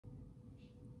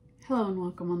Hello and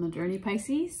welcome on the journey,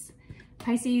 Pisces.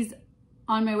 Pisces,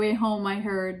 on my way home, I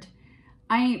heard,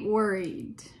 I ain't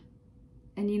worried.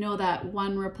 And you know that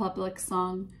One Republic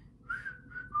song?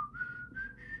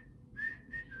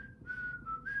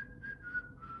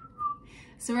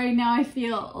 So right now I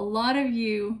feel a lot of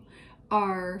you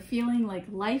are feeling like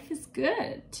life is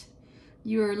good.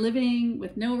 You're living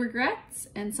with no regrets,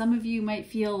 and some of you might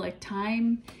feel like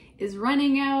time is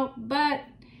running out, but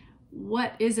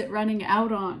what is it running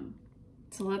out on?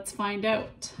 So let's find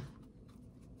out.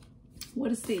 What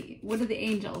do the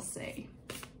angels say?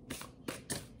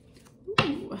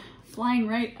 Ooh, flying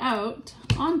right out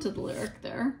onto the lyric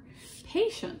there.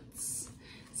 Patience.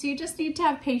 So you just need to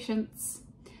have patience.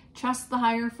 Trust the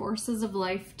higher forces of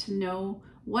life to know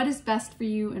what is best for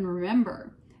you, and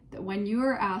remember that when you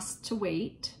are asked to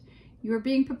wait, you are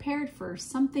being prepared for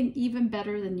something even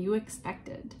better than you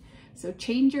expected. So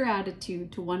change your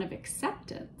attitude to one of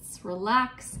acceptance,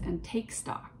 relax, and take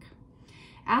stock.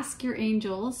 Ask your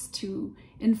angels to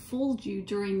enfold you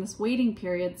during this waiting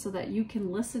period so that you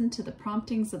can listen to the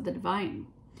promptings of the divine.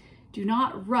 Do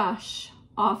not rush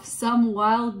off some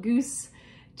wild goose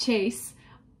chase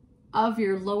of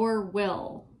your lower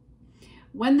will.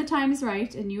 When the time is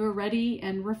right and you are ready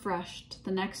and refreshed,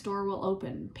 the next door will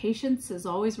open. Patience is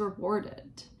always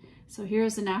rewarded. So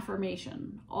here's an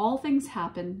affirmation. All things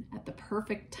happen at the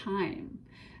perfect time.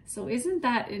 So isn't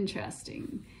that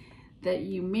interesting that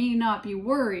you may not be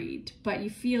worried, but you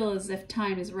feel as if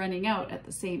time is running out at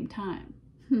the same time?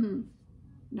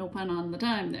 No pun on the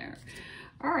time there.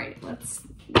 All right, let's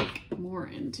look more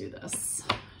into this,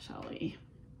 shall we?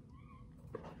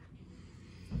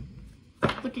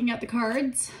 Looking at the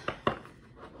cards,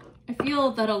 I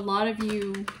feel that a lot of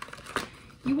you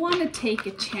want to take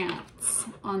a chance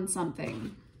on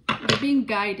something. You're being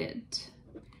guided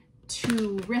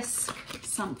to risk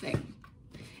something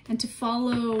and to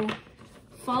follow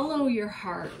your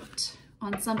heart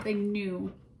on something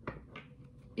new.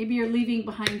 Maybe you're leaving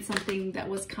behind something that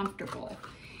was comfortable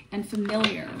and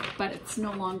familiar, but it's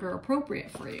no longer appropriate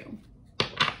for you.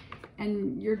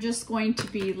 And you're just going to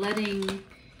be letting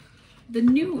the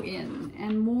new in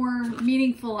and more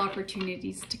meaningful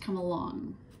opportunities to come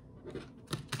along.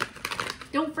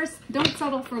 Don't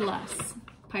settle for less,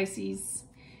 Pisces,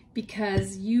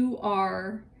 because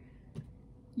you're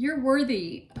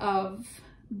worthy of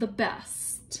the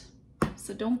best.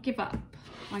 So don't give up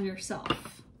on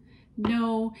yourself.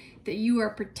 Know that you are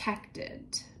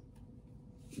protected.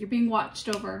 You're being watched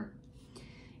over.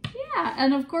 Yeah,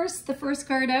 and of course, the first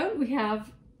card out, we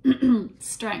have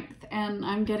strength, and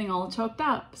I'm getting all choked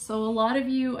up. So a lot of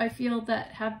you, I feel,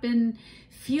 that have been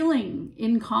feeling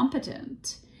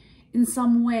incompetent in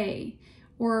some way,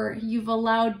 or you've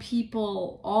allowed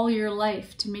people all your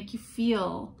life to make you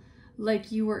feel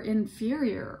like you were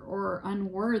inferior or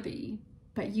unworthy,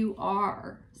 but you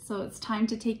are. So it's time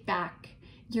to take back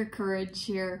your courage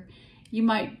here. You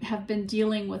might have been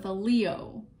dealing with a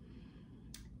Leo.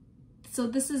 So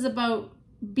this is about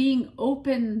being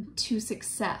open to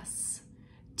success,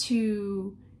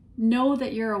 to know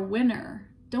that you're a winner.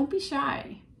 Don't be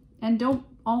shy, and don't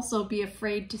also be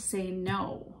afraid to say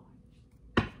no.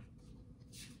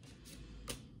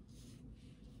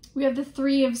 We have the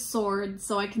Three of Swords,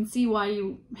 so I can see why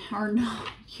you are not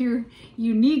here.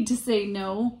 You need to say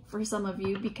no for some of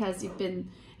you because you've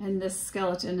been, and this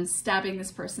skeleton is stabbing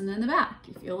this person in the back.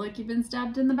 You feel like you've been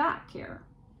stabbed in the back here.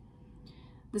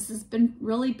 This has been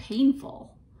really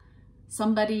painful.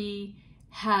 Somebody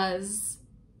has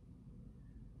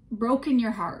broken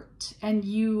your heart, and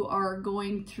you are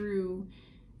going through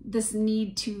this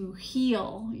need to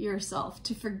heal yourself,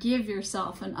 to forgive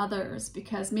yourself and others,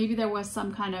 because maybe there was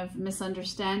some kind of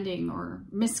misunderstanding or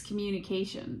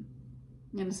miscommunication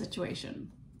in a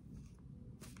situation.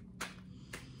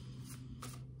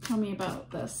 Tell me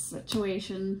about this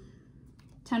situation.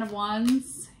 Ten of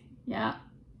Wands, yeah.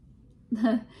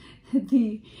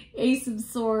 The Ace of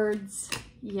Swords,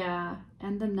 yeah,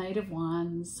 and the Knight of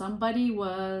Wands. Somebody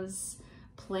was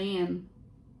playing.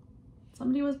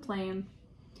 Somebody was playing.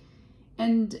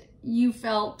 And you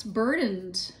felt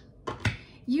burdened.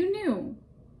 You knew.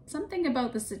 Something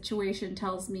about the situation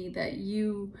tells me that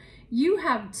you've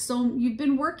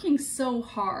been working so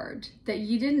hard that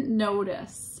you didn't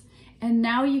notice. And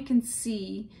now you can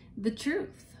see the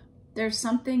truth. There's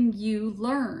something you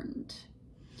learned.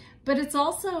 But it's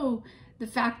also the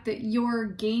fact that you're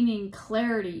gaining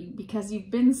clarity because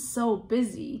you've been so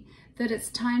busy that it's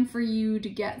time for you to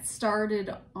get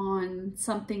started on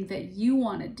something that you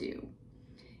want to do.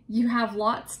 You have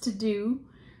lots to do,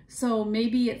 so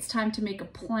maybe it's time to make a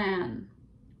plan.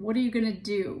 What are you going to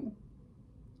do?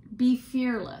 Be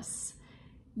fearless.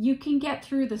 you can get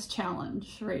through this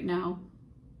challenge right now.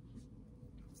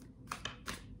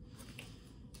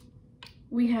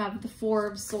 We have the Four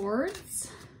of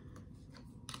Swords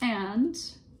and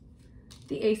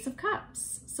the Ace of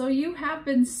Cups. So you have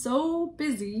been so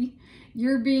busy,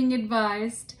 you're being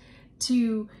advised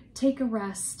to take a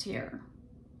rest here.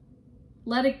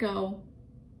 Let it go.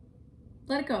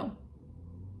 Let it go.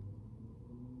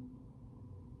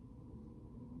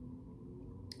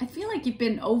 I feel like you've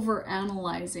been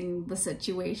over-analyzing the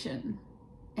situation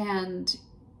and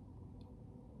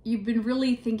you've been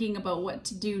really thinking about what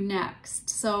to do next.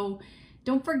 So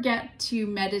don't forget to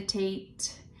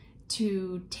meditate,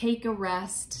 to take a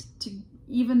rest,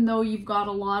 even though you've got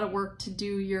a lot of work to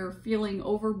do, you're feeling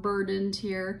overburdened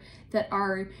here.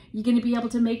 Are you going to be able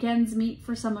to make ends meet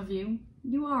for some of you?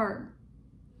 You are.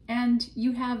 And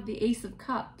you have the Ace of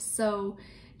Cups. So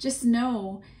just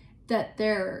know that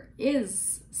there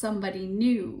is somebody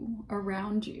new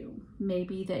around you,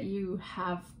 maybe that you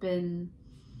have been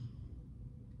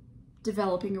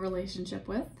developing a relationship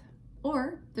with,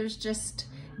 or there's just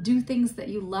do things that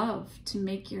you love to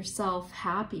make yourself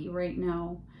happy right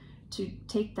now, to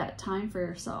take that time for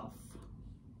yourself.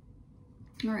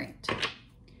 All right,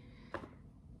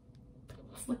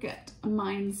 let's look at a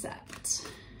mindset.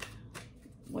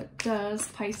 What does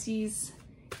Pisces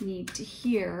need to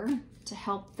hear to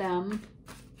help them,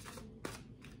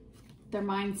 their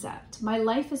mindset? My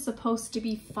life is supposed to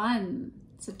be fun,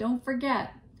 so don't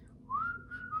forget.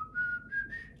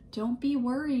 Don't be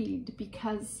worried,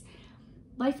 because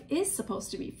life is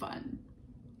supposed to be fun.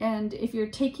 And if you're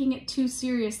taking it too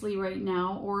seriously right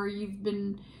now, or you've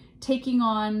been taking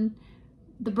on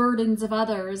the burdens of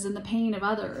others and the pain of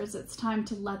others, it's time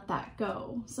to let that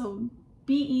go. So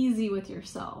be easy with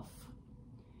yourself.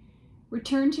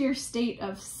 Return to your state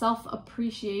of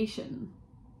self-appreciation.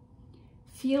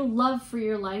 Feel love for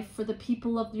your life, for the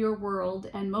people of your world,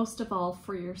 and most of all,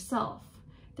 for yourself.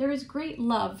 There is great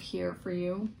love here for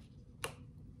you.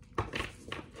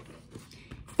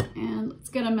 And let's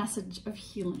get a message of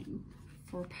healing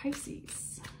for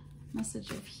Pisces. Message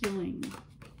of healing.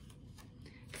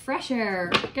 Fresh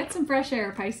air. Get some fresh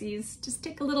air, Pisces. Just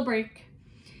take a little break.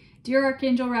 Dear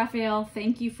Archangel Raphael,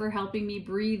 thank you for helping me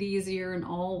breathe easier in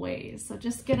all ways. So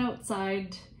just get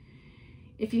outside.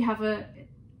 If you have an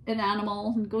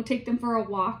animal, go take them for a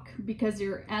walk, because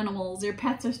your animals, your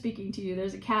pets are speaking to you.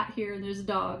 There's a cat here and there's a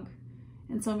dog.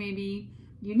 And so maybe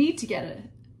you need to get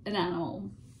an animal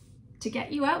to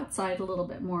get you outside a little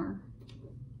bit more.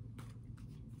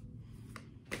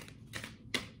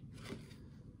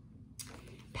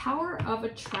 Power of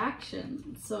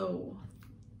attraction. So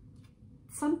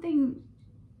something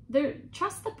there,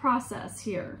 trust the process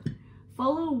here.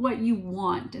 Follow what you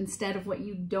want instead of what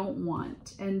you don't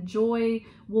want, and joy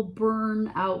will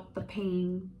burn out the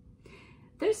pain.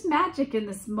 There's magic in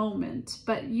this moment,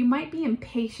 but you might be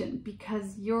impatient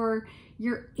because you're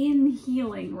in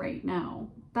healing right now.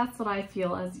 That's what I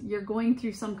feel, as you're going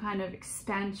through some kind of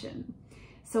expansion.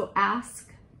 So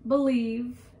ask,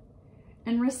 believe,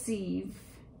 and receive,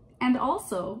 and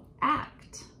also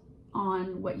act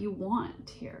on what you want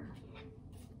here.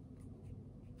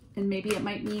 And maybe it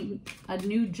might mean a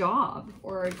new job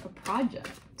or a project.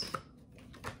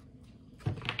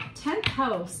 10th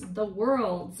house, the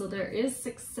world, so there is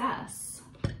success.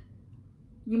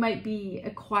 You might be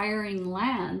acquiring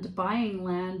land, buying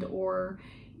land, or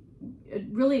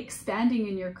really expanding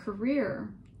in your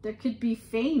career. There could be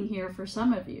fame here for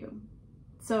some of you.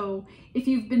 So if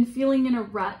you've been feeling in a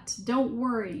rut, don't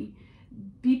worry.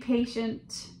 Be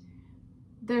patient.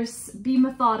 Be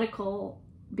methodical,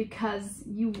 because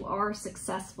you are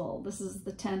successful. This is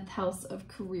the 10th house of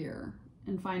career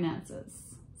and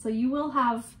finances. So you will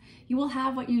have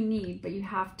what you need, but you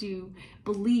have to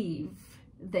believe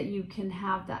that you can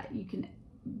have that.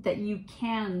 That you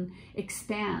can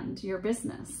expand your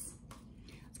business.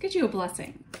 Let's get you a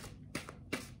blessing.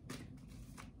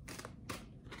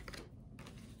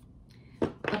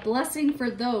 A blessing for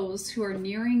those who are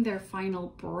nearing their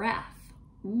final breath.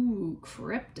 Ooh,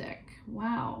 cryptic.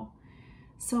 Wow.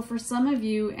 So for some of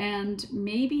you, and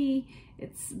maybe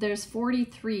there's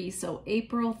 43, so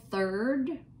April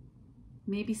 3rd,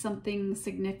 maybe something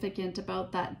significant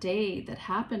about that day that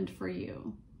happened for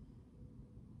you.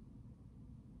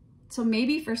 So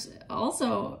maybe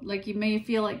also, like, you may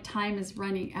feel like time is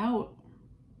running out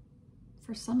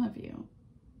for some of you.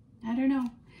 I don't know.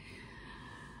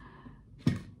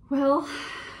 Well,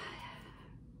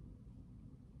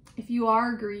 if you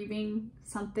are grieving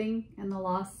something and the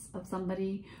loss of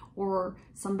somebody, or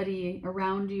somebody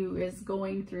around you is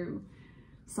going through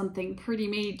something pretty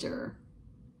major,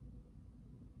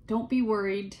 don't be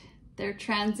worried. Their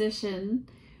transition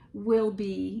will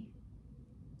be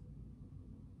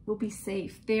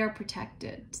safe. They are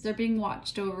protected. They're being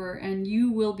watched over, and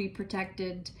you will be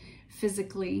protected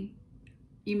physically,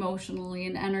 emotionally,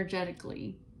 and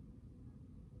energetically.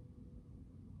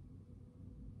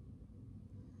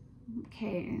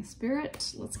 Okay,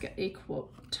 Spirit, let's get a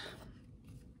quote.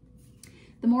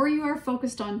 The more you are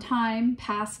focused on time,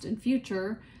 past, and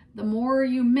future, the more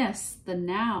you miss the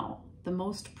now, the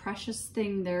most precious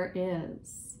thing there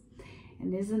is.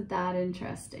 And isn't that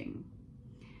interesting?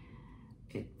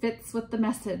 It fits with the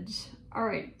message. All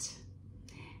right.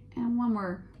 And one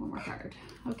more card.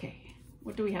 Okay.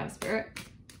 What do we have, Spirit?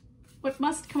 What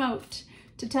must come out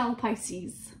to tell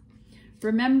Pisces?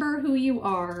 Remember who you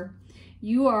are.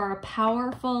 You are a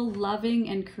powerful, loving,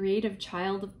 and creative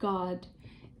child of God.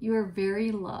 You are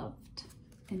very loved.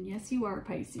 And yes, you are,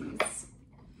 Pisces.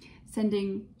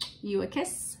 Sending you a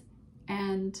kiss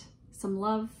and some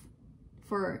love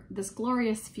for this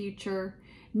glorious future,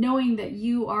 knowing that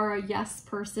you are a yes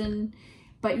person,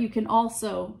 but you can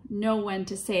also know when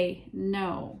to say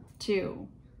no too,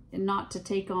 and not to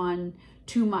take on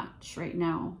too much right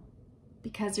now,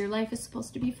 because your life is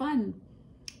supposed to be fun.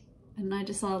 And I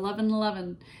just saw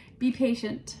 1111. Be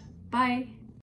patient. Bye.